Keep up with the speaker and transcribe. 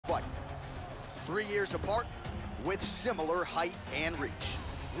3 years apart with similar height and reach.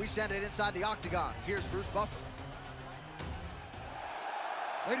 We send it inside the octagon. Here's Bruce Buffer.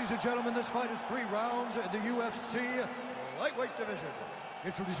 Ladies and gentlemen, this fight is 3 rounds in the UFC lightweight division.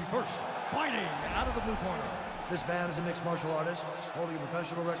 Introducing first, fighting out of the blue corner. This man is a mixed martial artist, holding a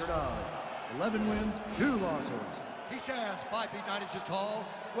professional record of 11 wins, 2 losses. He stands 5 feet 9 inches tall,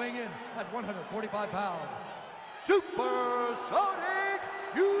 weighing in at 145 pounds. Supersonic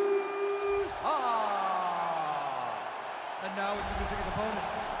Usha! And now introducing his opponent,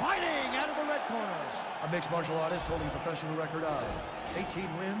 fighting out of the red corner. A mixed martial artist holding a professional record of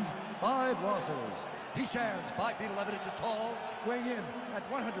 18 wins, 5 losses. He stands 5 feet 11 inches tall, weighing in at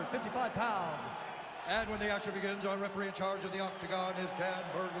 155 pounds. And when the action begins, our referee in charge of the octagon is Dan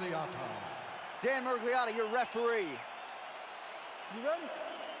Mergliotta. Dan Mergliotta, your referee. You ready?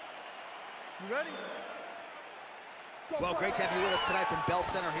 You ready? Well, great to have you with us tonight from Bell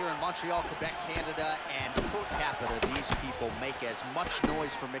Center here in Montreal, Quebec, Canada. And per capita, these people make as much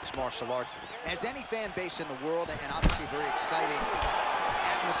noise for mixed martial arts as any fan base in the world, and obviously a very exciting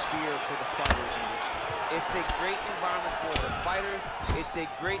atmosphere for the fighters in which to. It's a great environment for the fighters. It's a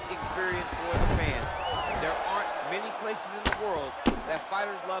great experience for the fans. There aren't many places in the world that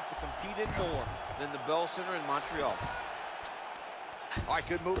fighters love to compete in more than the Bell Center in Montreal. All right,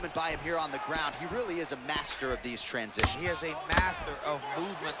 good movement by him here on the ground. He really is a master of these transitions. He is a master of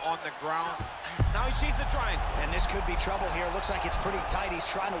movement on the ground. Now he sees the triangle. And this could be trouble here. Looks like it's pretty tight. He's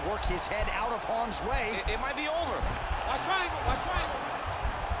trying to work his head out of harm's way. It might be over. Watch triangle, watch triangle.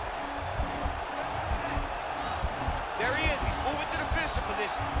 There he is. He's moving to the finisher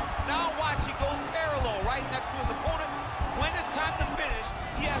position. Now watch, he goes parallel right next to his opponent. When it's time to finish,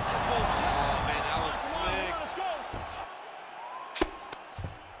 he has to go. Oh, man, that was slick.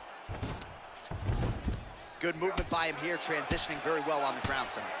 Good movement by him here, transitioning very well on the ground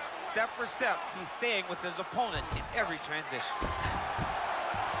tonight. Step for step, he's staying with his opponent in every transition.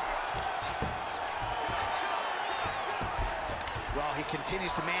 Well, he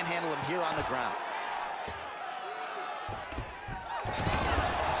continues to manhandle him here on the ground.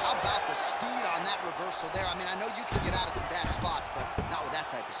 How about the speed on that reversal there? I mean, I know you can get out of some bad spots, but not with that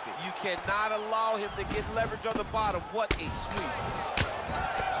type of speed. You cannot allow him to get leverage on the bottom. What a sweep.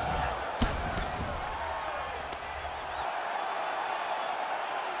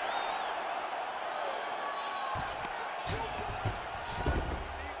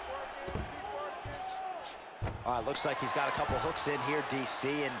 All right, looks like he's got a couple hooks in here, DC,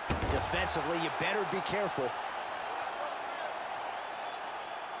 and defensively, you better be careful.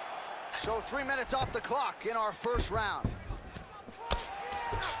 So 3 minutes off the clock in our first round.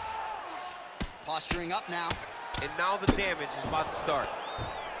 Posturing up now. And now the damage is about to start.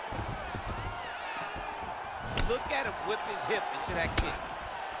 Look at him whip his hip into that kick.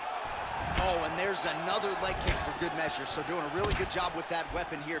 Oh, and there's another leg kick for good measure. So doing a really good job with that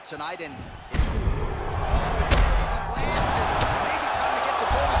weapon here tonight. And lands and maybe time to get the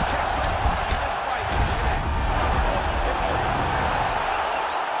bonus check slip.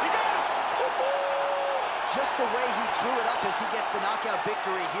 Just the way he drew it up as he gets the knockout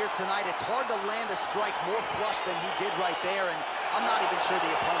victory here tonight. It's hard to land a strike more flush than he did right there, and I'm not even sure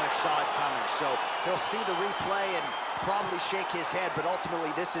the opponent saw it coming. So he'll see the replay and probably shake his head, but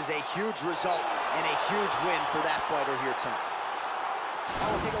ultimately this is a huge result and a huge win for that fighter here tonight. Oh,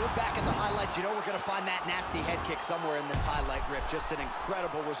 we'll take a look back at the highlights. You know we're going to find that nasty head kick somewhere in this highlight rip. Just an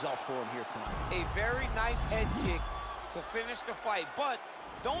incredible result for him here tonight. A very nice head kick to finish the fight, but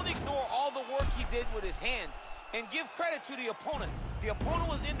don't ignore all the work he did with his hands and give credit to the opponent. The opponent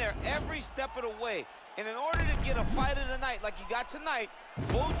was in there every step of the way. And in order to get a fight of the night like you got tonight,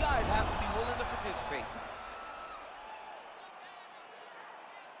 both guys have to be willing to participate.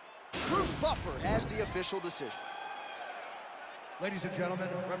 Bruce Buffer has the official decision. Ladies and gentlemen,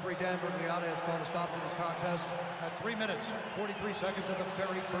 referee Dan Mergliotta has called a stop to this contest at 3 minutes, 43 seconds of the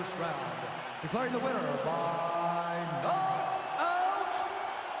very first round. Declaring the winner by knockout,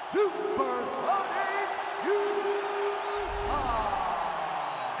 Supersonic Usha!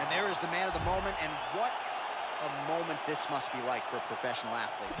 And there is the man of the moment, and what a moment this must be like for a professional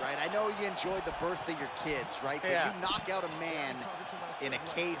athlete, right? I know you enjoyed the birth of your kids, right? But you knock out a man in a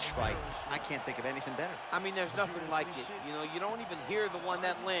cage fight, I can't think of anything better. I mean, there's nothing like it. You know, you don't even hear the one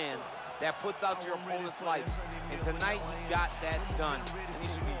that lands, that puts out your opponent's lights. And tonight, he got that done. And he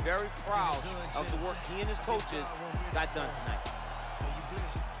should be very proud of the work he and his coaches got done tonight.